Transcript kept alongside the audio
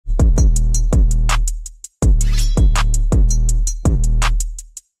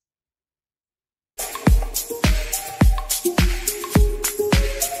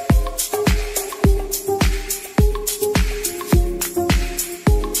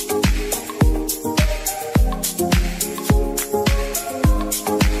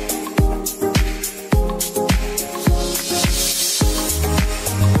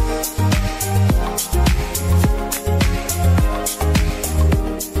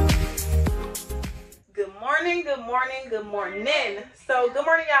good morning. So good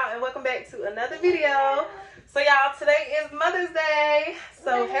morning, y'all, and welcome back to another video. So y'all, today is Mother's Day.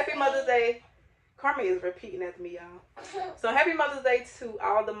 So happy Mother's Day. Carmen is repeating after me, y'all. So happy Mother's Day to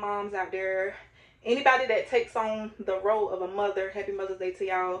all the moms out there. Anybody that takes on the role of a mother, happy Mother's Day to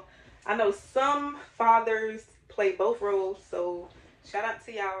y'all. I know some fathers play both roles, so shout out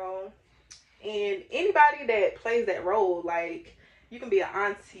to y'all. And anybody that plays that role, like you can be an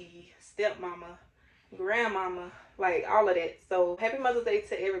auntie, stepmama, grandmama, like all of that. So happy Mother's Day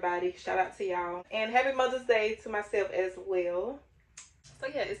to everybody. Shout out to y'all. And happy Mother's Day to myself as well. So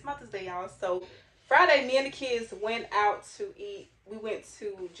yeah, it's Mother's Day, y'all. So Friday, me and the kids went out to eat. We went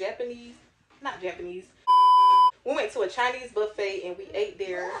to we went to a Chinese buffet and we ate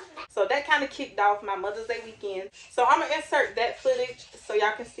there. So that kind of kicked off my Mother's Day weekend. So I'm gonna insert that footage so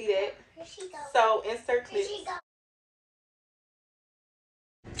y'all can see that. So insert clips.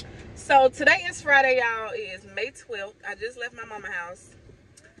 So today is Friday, y'all. It is May 12th. I just left my mama's house.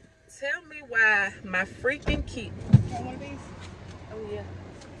 Tell me why my freaking kid. Want one of these? Oh yeah.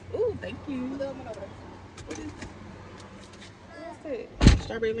 Ooh, thank you. What is it?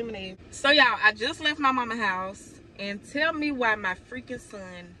 Strawberry lemonade. So y'all, I just left my mama's house, and tell me why my freaking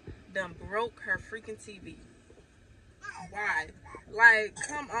son done broke her freaking TV. Why? Like,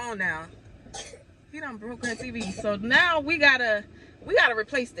 come on now. He done broke her TV. So now we gotta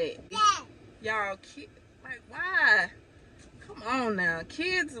replace that. Y'all, like, why? Come on now.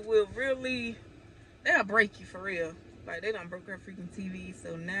 Kids will really, they'll break you for real. Like, they done broke her freaking TV.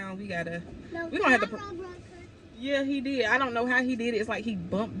 So now we gonna have to. Yeah, he did. I don't know how he did it. It's like he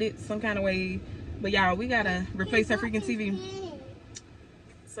bumped it some kind of way. But y'all, we gotta replace her freaking TV.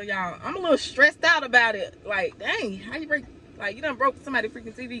 So y'all, I'm a little stressed out about it. Like, dang, how you break? Like, you done broke somebody's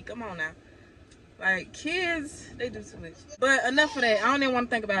freaking TV. Come on now. Like, kids, they do too much. But enough of that. I don't even want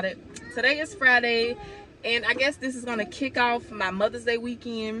to think about it. Today is Friday, and I guess this is going to kick off my Mother's Day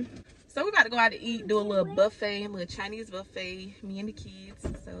weekend. So we about to go out to eat, do a little buffet, a little Chinese buffet, me and the kids. So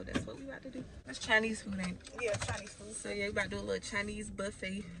that's what we about to do. That's Chinese food, ain't it? Yeah, Chinese food. So yeah, we about to do a little Chinese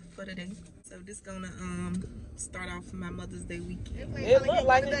buffet for the day. So this is going to start off my Mother's Day weekend. It look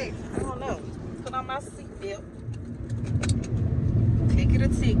like it. I don't know. Put on my seatbelt. Ticket a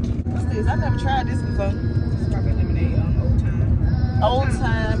ticket. What's this? I've never tried this before. Strawberry lemonade, old time. Old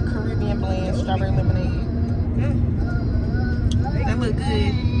time Caribbean blend strawberry lemonade. That look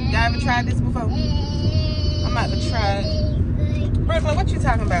good. Y'all ever tried this before? I'm about to try it. Brooklyn, what you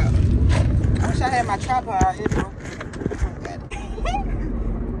talking about? I wish I had my tripod. It broke.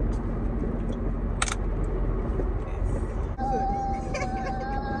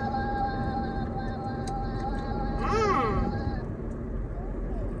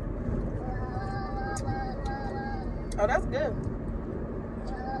 Oh, that's good.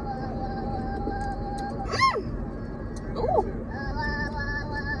 Ooh.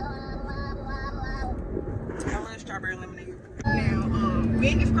 I love strawberry lemonade. Now,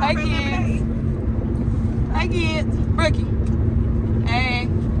 when is strawberry lemonade? Hey, kids. Brookie. Hey.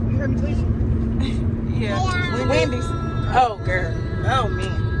 You heard me, please? Yeah. Wendy's. Oh, girl. Oh,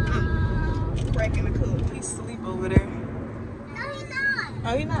 man. Cracking the cook. He's asleep over there. No, he's not.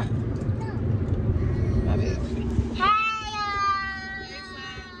 Oh, he's not? My bad.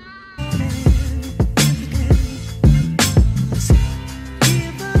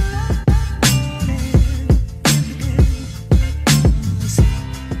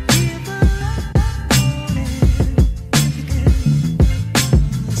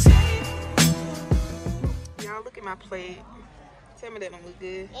 My plate. Tell me that don't look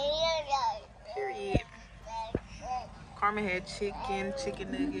good. Period. Carmen had chicken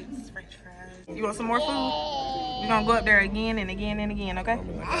nuggets, french fries. You want some more food? We're gonna go up there again and again and again, okay?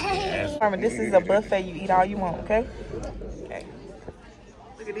 Carmen, this is a buffet. You eat all you want, okay? Okay.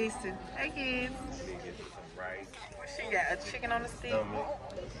 Look at these two. Hey, kids. What she got? A chicken on the stick?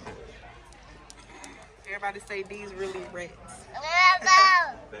 Everybody say these really rats.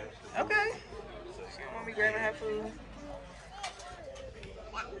 Okay. She don't want me grabbing her food.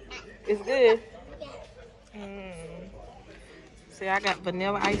 It's good. See, I got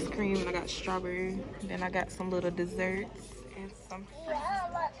vanilla ice cream and I got strawberry. Then I got some little desserts and some fruit.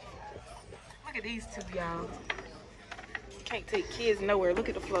 Look at these two, y'all. Can't take kids nowhere. Look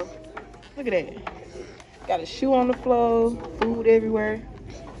at the floor. Look at that. Got a shoe on the floor. Food everywhere.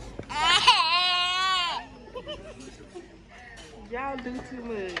 Y'all do too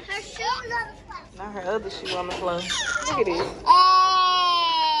much. Her shoe on the floor. Not her other shoe on the floor. Look at this.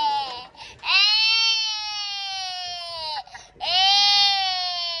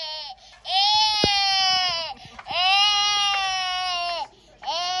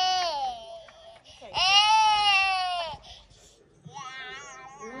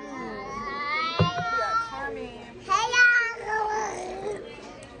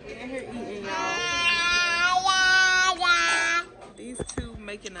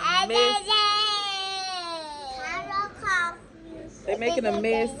 making a mess. They're making a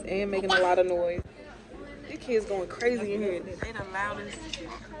mess and making a lot of noise. These kids going crazy in here. They the loudest.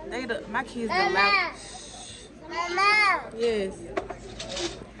 My kids the loudest. Yes.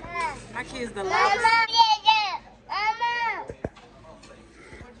 My kids the loudest.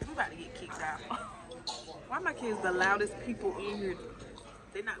 I'm about to get kicked out. Why my kids the loudest people in here?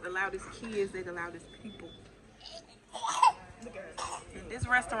 They're not the loudest kids, they're the loudest people. And this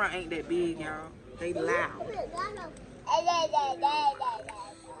restaurant ain't that big, y'all. They loud. We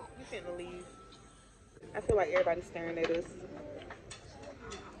finna leave. I feel like everybody's staring at us.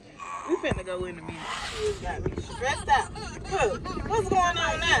 We finna go in a minute. Kids got me stressed out. Look, what's going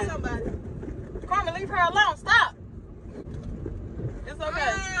on now? Carmen, leave her alone. Stop. It's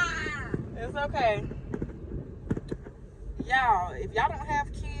okay. It's okay. Y'all, if y'all don't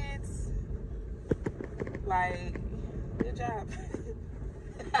have kids, like, good job.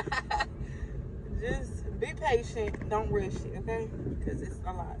 Just be patient. Don't rush it, okay? Because it's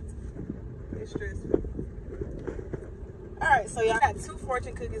a lot. It's stressful. Alright, so y'all got 2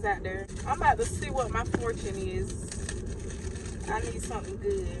 fortune cookies out there. I'm about to see what my fortune is. I need something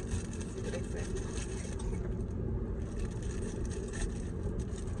good. Let's see what they say.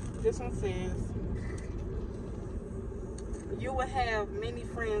 This one says, you will have many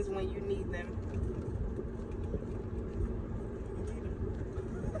friends when you need them.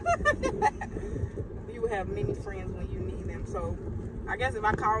 You will have many friends when you need them. So, I guess if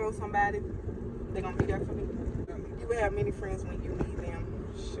I call on somebody, they're going to be there for me. You will have many friends when you need them.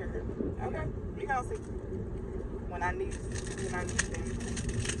 Sure. Okay. You gonna see. When I need them.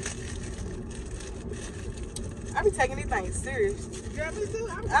 I be taking these things serious. Girl, me too.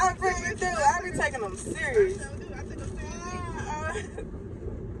 I really do. I be taking them serious.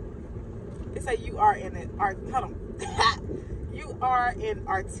 It say you are an art. Hold on. You are an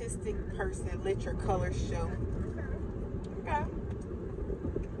artistic person. Let your colors show. Okay.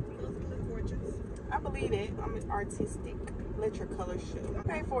 I believe it. I'm an artistic. Let your colors show.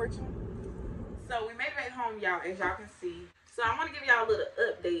 Okay, fortune. So we made it back home, y'all, as y'all can see. So I want to give y'all a little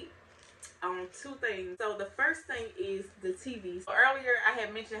update on 2 things. So the first thing is the TV. So earlier I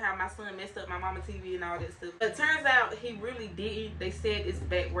had mentioned how my son messed up my mama TV and all that stuff. But it turns out he really didn't. They said it's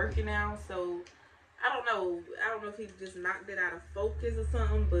back working now. So I don't know. I don't know if he just knocked it out of focus or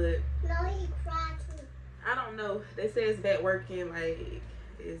something, but No, he cried too. I don't know. They say it's back working, like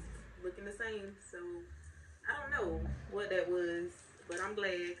it's looking the same. So I don't know what that was, but I'm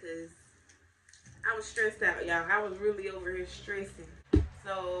glad because I was stressed out, y'all. I was really over here stressing.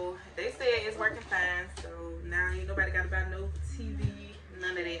 So they said it's working fine. So now ain't nobody got to buy no TV,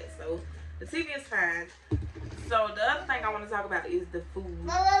 none of that. So the TV is fine. So the other thing I want to talk about is the food.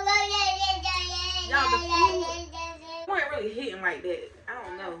 Y'all, the food wasn't really hitting like that. I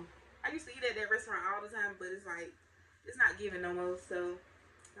don't know. I used to eat at that restaurant all the time, but it's like, it's not giving no more. So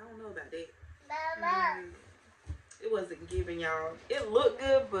I don't know about that. It wasn't giving, y'all. It looked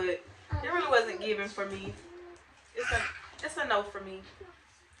good, but it really wasn't giving for me. It's a no for me.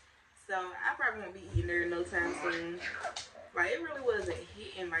 So I probably won't be eating there no time soon. Like, it really wasn't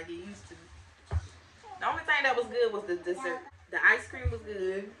hitting like it used to. The only thing that was good was the dessert. The ice cream was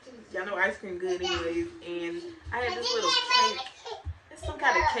good. Y'all know ice cream good anyways. And I had this little cake. It's some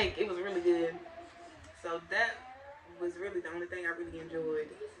kind of cake. It was really good. So that was really the only thing I really enjoyed.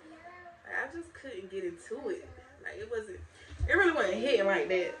 Like, I just couldn't get into it. Like, it really wasn't hitting like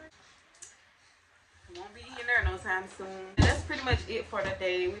that. Won't be eating there no time soon. And that's pretty much it for the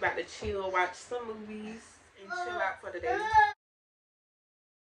day. We about to chill, watch some movies, and chill out for the day.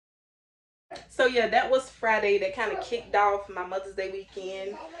 So yeah, that was Friday. That kind of kicked off my Mother's Day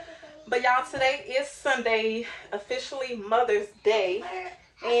weekend. But y'all, today is Sunday, officially Mother's Day.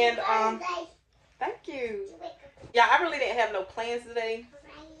 And thank you. Yeah, I really didn't have no plans today.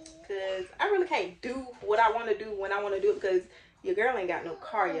 Because I really can't do what I want to do when I want to do it. Because your girl ain't got no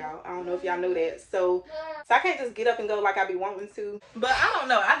car, y'all. I don't know if y'all know that. So I can't just get up and go like I be wanting to. But I don't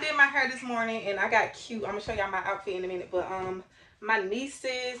know. I did my hair this morning and I got cute. I'm going to show y'all my outfit in a minute. But my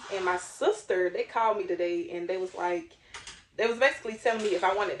nieces and my sister, they called me today and they was like, they was basically telling me if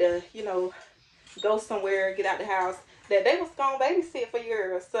I wanted to, you know, go somewhere, get out the house, that they was going to babysit for your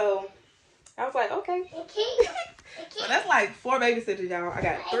girl. So I was like, okay. So that's like 4 babysitters, y'all. I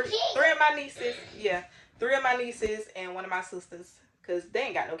got three of my nieces. Yeah, 3 of my nieces and 1 of my sisters. Because they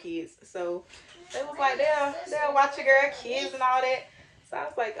ain't got no kids. So they was like, they'll watch your girl, kids and all that. So I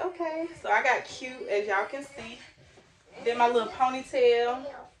was like, okay. So I got cute, as y'all can see. Did my little ponytail.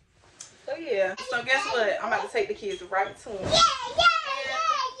 So yeah. So guess what? I'm about to take the kids right to them. And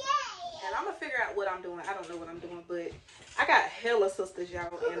I'm going to figure out what I'm doing. I don't know what I'm doing, but I got hella sisters,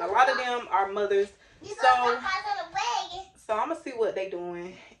 y'all, and a lot of them are mothers. So I'm gonna see what they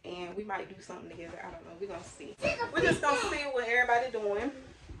doing, and we might do something together. I don't know. We're gonna see. We're just gonna see what everybody doing.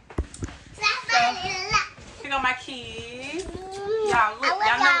 So, here go my kids. Y'all look.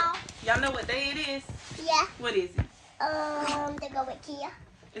 Y'all know what day it is? Yeah. What is it? They go with Kia.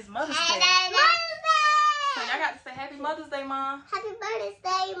 It's Mother's Day. So y'all got to say Happy Mother's Day, Mom. Happy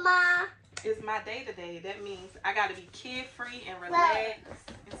Birthday, Mom. It's my day today. That means I got to be kid-free and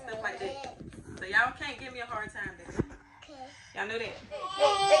relaxed and stuff like that. So y'all can't give me a hard time today. Y'all know that?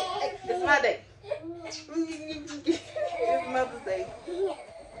 It's my day. It's Mother's Day.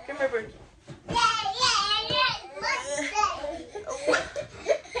 Come here, Brittany.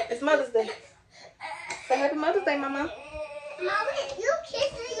 It's Mother's Day. Say Happy Mother's Day, Mama. Mama, you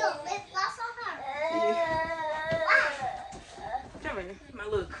kissing your lip gloss on her. Yeah. Come here, my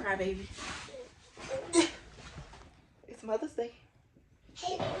little crybaby. It's Mother's Day.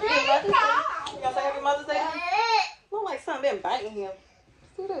 Hey, Mother's Day. You gonna say Happy Mother's Day? Look like something been biting him.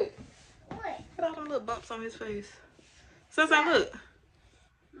 See that? What? Look at all them little bumps on his face. Sunshine, look.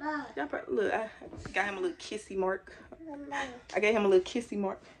 Mom. Y'all probably look. I got him a little kissy mark. I gave him a little kissy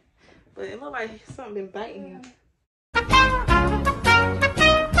mark, but it looked like something been biting him.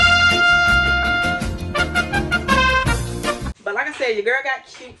 But like I said, your girl got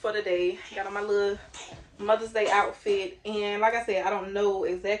cute for the day. Got on my little Mother's Day outfit, and like I said, I don't know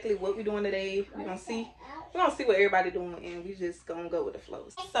exactly what we're doing today. We're gonna see what everybody doing, and we just gonna go with the flow.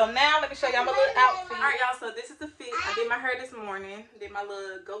 So now let me show y'all my little outfit. All right, y'all. So this is the fit. I did my hair this morning. Did my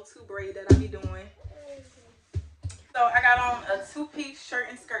little go-to braid that I be doing. So I got on a two-piece shirt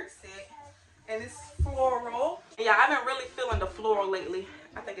and skirt set, and it's floral. And yeah, I've been really feeling the floral lately.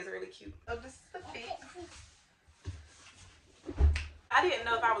 I think it's really cute. So this is the fit. I didn't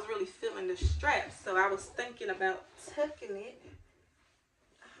know if I was really feeling the straps, so I was thinking about tucking it.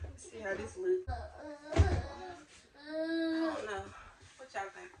 Let's see how this looks. I don't know. What y'all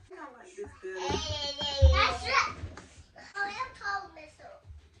think? I like this better. Oh, your toe messed up.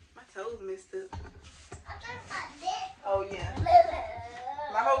 My toes messed up. I think I did. Oh yeah.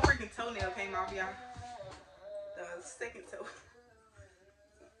 My whole freaking toenail came off, y'all. The second toe.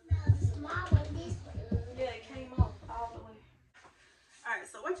 No, the small one this way. Yeah, it came off all the way. Alright,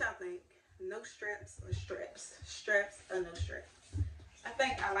 so what y'all think? No straps or straps? Straps or no straps? I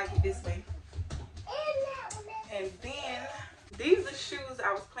think I like it this way. And then, these are shoes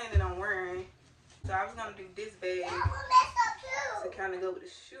I was planning on wearing. So I was going to do this bag to kind of go with the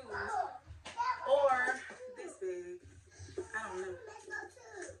shoes. Or this bag. I don't know.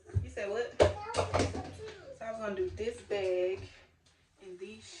 You said what? So I was going to do this bag and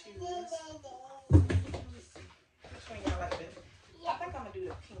these shoes. Let me see. Which one y'all like better? I think I'm going to do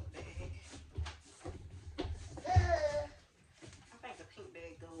the pink bag. I think the pink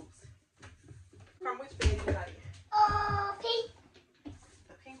bag goes. From which bag do you like? Pink.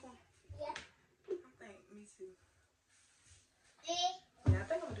 The pink one? Yeah. I think me too. Yeah, I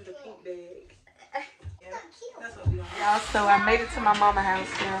think I'm going to do the pink bag. Yeah, that's what we doing. Y'all, so I made it to my mama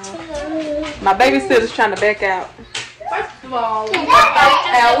house, y'all. My babysitter's trying to back out. First of all,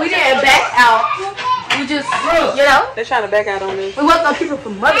 we didn't back out. We just, you know. They're trying to back out on me. We welcome people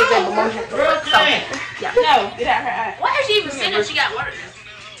from Mother's Day, but Mom had to work, so, yeah. No, get out her eye. Why is she even saying that she got work?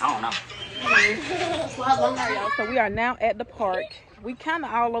 I don't know. So we are now at the park. We kind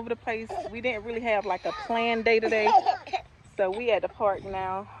of all over the place. We didn't really have like a planned day today. So we at the park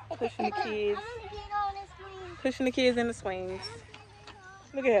now, pushing the kids. Pushing the kids in the swings.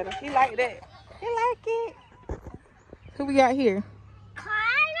 Look at him. He like that. He like it. Who we got here?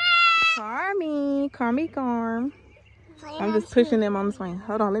 Carm. I'm just pushing them on the swing.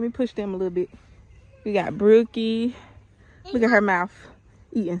 Hold on, let me push them a little bit. We got Brookie. Look at her mouth.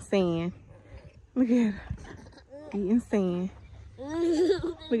 Eating sand. Look at her. Eating sand.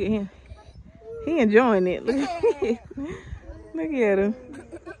 Look at him. He enjoying it. Look at him. Look at him.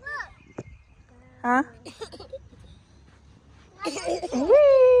 Huh?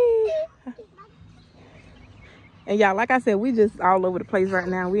 Whee! And y'all, like I said, we just all over the place right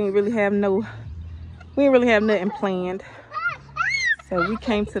now. We ain't really have nothing planned. So we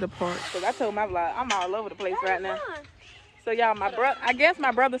came to the park. Cause I told my vlog, I'm all over the place right now. So y'all, I guess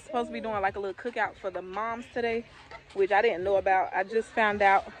my brother's supposed to be doing like a little cookout for the moms today, which I didn't know about. I just found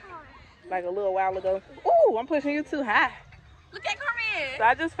out like a little while ago. Ooh, I'm pushing you too high. Look at Carmen. So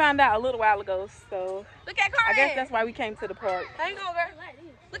I just found out a little while ago. So Look at Carmen. I guess that's why we came to the park. Hang on, girl.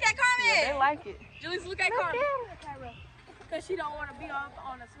 Look at Carmen. Yeah, they like it. Julius, look at Carmen. Because she don't want to be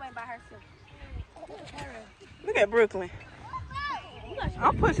on the swing by herself. Look at Brooklyn.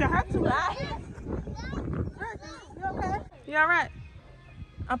 I'm pushing her too high. You okay? You alright?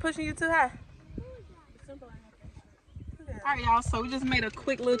 I'm pushing you too high. Alright, y'all, so we just made a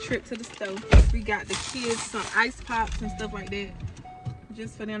quick little trip to the store. We got the kids some ice pops and stuff like that,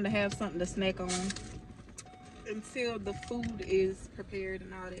 just for them to have something to snack on until the food is prepared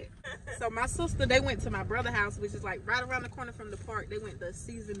and all that. So my sister, they went to my brother's house, which is like right around the corner from the park. They went to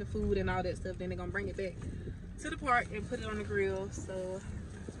season the food and all that stuff. Then they're gonna bring it back to the park and put it on the grill. So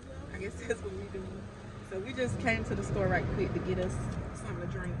I guess that's what we do. So we just came to the store right quick to get us something to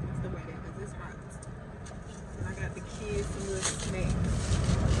drink and stuff like that, because it's hot. And I got the kids some little snacks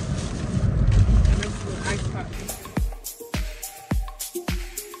and those little ice pops.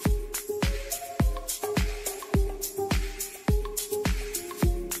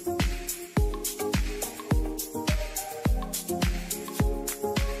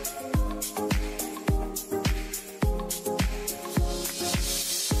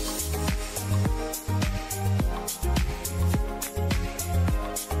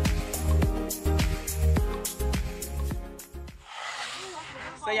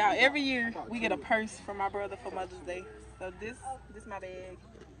 So y'all, every year we get a purse from my brother for Mother's Day. So this my bag.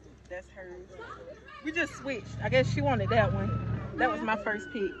 That's hers. We just switched. I guess she wanted that one. That was my first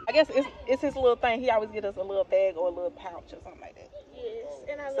pick. I guess it's his little thing. He always get us a little bag or a little pouch or something like that. Yes,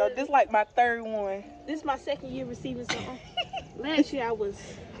 and I So love this it. like my third one. This is my second year receiving something. Last year I was.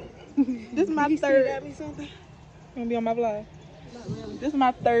 This is my You still third. got me something? Gonna be on my vlog. Not really. This is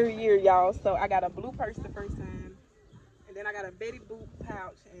my third year, y'all. So I got a blue purse the first time, and then I got a Betty Boop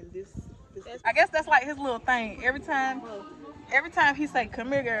pouch, and this. I guess that's like his little thing. Every time he say,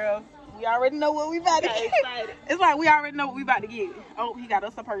 "Come here, girl," we already know what we about to get. Excited. It's like we already know what we about to get. Oh, he got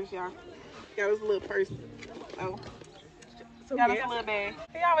us a purse, y'all. He got us a little purse. Oh, he got us a little bag.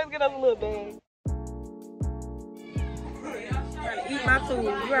 He always get us a little bag. Trying to eat my food.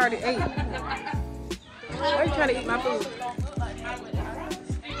 You already ate. Why are you trying to eat my food?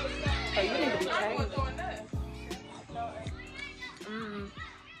 Oh, you need to be changed.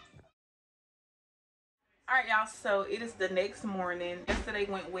 Alright, y'all, so it is the next morning. Yesterday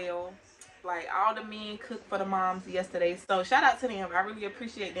went well. Like, all the men cooked for the moms yesterday. So shout out to them. I really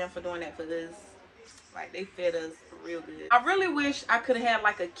appreciate them for doing that for us. Like, they fed us real good. I really wish I could have had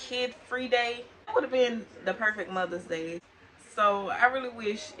like a kid-free day. It would have been the perfect Mother's Day. So I really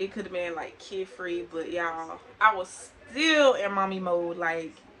wish it could have been like kid-free, but y'all, I was still in mommy mode.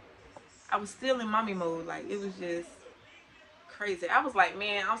 Like, I was still in mommy mode. Like, it was just crazy. I was like,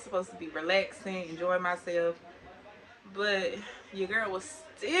 man, I'm supposed to be relaxing, enjoying myself, but your girl was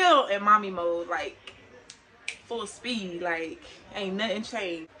still in mommy mode, like full speed. Like, ain't nothing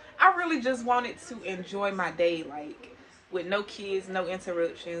changed. I really just wanted to enjoy my day, like with no kids, no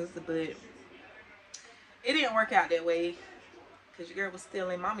interruptions, but it didn't work out that way because your girl was still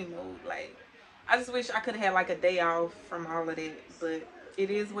in mommy mode. Like, I just wish I could have had like a day off from all of that, but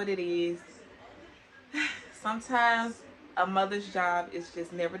it is what it is. Sometimes a mother's job is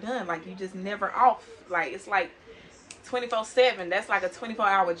just never done. Like, you just never off. Like, it's like 24/7. That's like a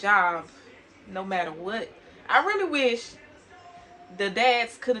 24-hour job no matter what. I really wish the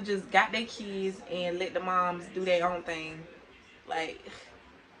dads could have just got their kids and let the moms do their own thing. Like,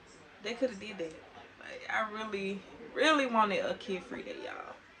 they could have did that. Like, I really wanted a kid-free day,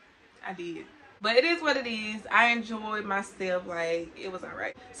 y'all. I did. But it is what it is. I enjoyed myself. Like, it was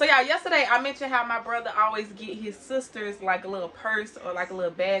alright. So y'all, yesterday I mentioned how my brother always get his sisters like a little purse or like a little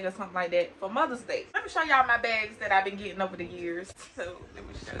bag or something like that for Mother's Day. Let me show y'all my bags that I've been getting over the years. So let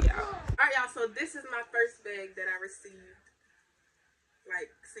me show y'all. Alright, y'all, so this is my first bag that I received, like,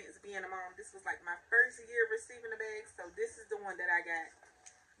 since being a mom. This was like my first year receiving a bag. So this is the one that I got.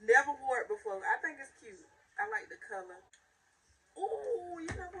 Never wore it before. I think it's cute. I like the color. Oh,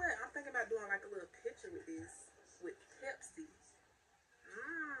 you know what? I'm thinking about doing like a little picture with this, with Pepsi.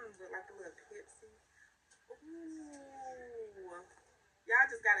 With like a little Pepsi. Ooh. Y'all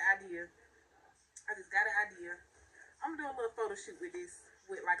just got an idea. I just got an idea. I'm gonna do a little photo shoot with this,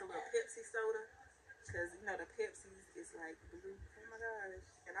 with like a little Pepsi soda. Because, you know, the Pepsi is like blue. Oh my gosh.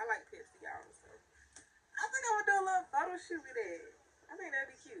 And I like Pepsi, y'all. So I think I'm gonna do a little photo shoot with that. I think that'd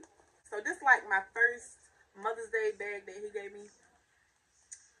be cute. So this like my first Mother's Day bag that he gave me.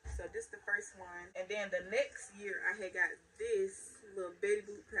 So this is the first one. And then the next year I had got this little Betty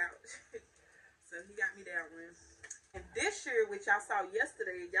Boop pouch. So he got me that one. And this year, which y'all saw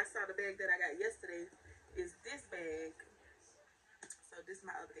yesterday, y'all saw the bag that I got yesterday, is this bag. So this is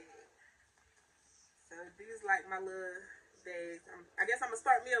my other bag. So these like my little bags. I guess I'm gonna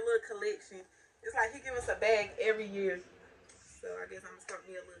start me a little collection. It's like he give us a bag every year. So I guess I'm gonna start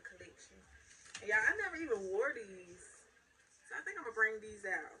me a little collection. And y'all, I never even wore these. So I think I'm gonna bring these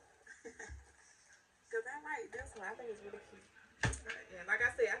out. Because I like this one. I think it's really cute. And like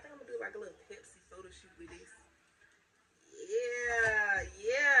I said, I think I'm going to do like a little Pepsi photo shoot with this.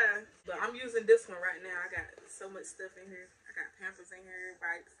 Yeah. But I'm using this one right now. I got so much stuff in here. I got Pampers in here,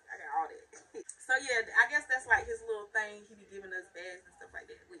 wipes. I got all that. So yeah, I guess that's like his little thing. He be giving us bags and stuff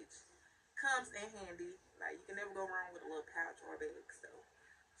like that, which comes in handy. Like, you can never go wrong with a little pouch or a bag. So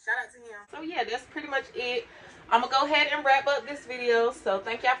shout out to him. So yeah, that's pretty much it. I'm gonna go ahead and wrap up this video. So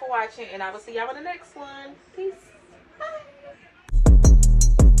thank y'all for watching, and I will see y'all in the next one. Peace. Bye.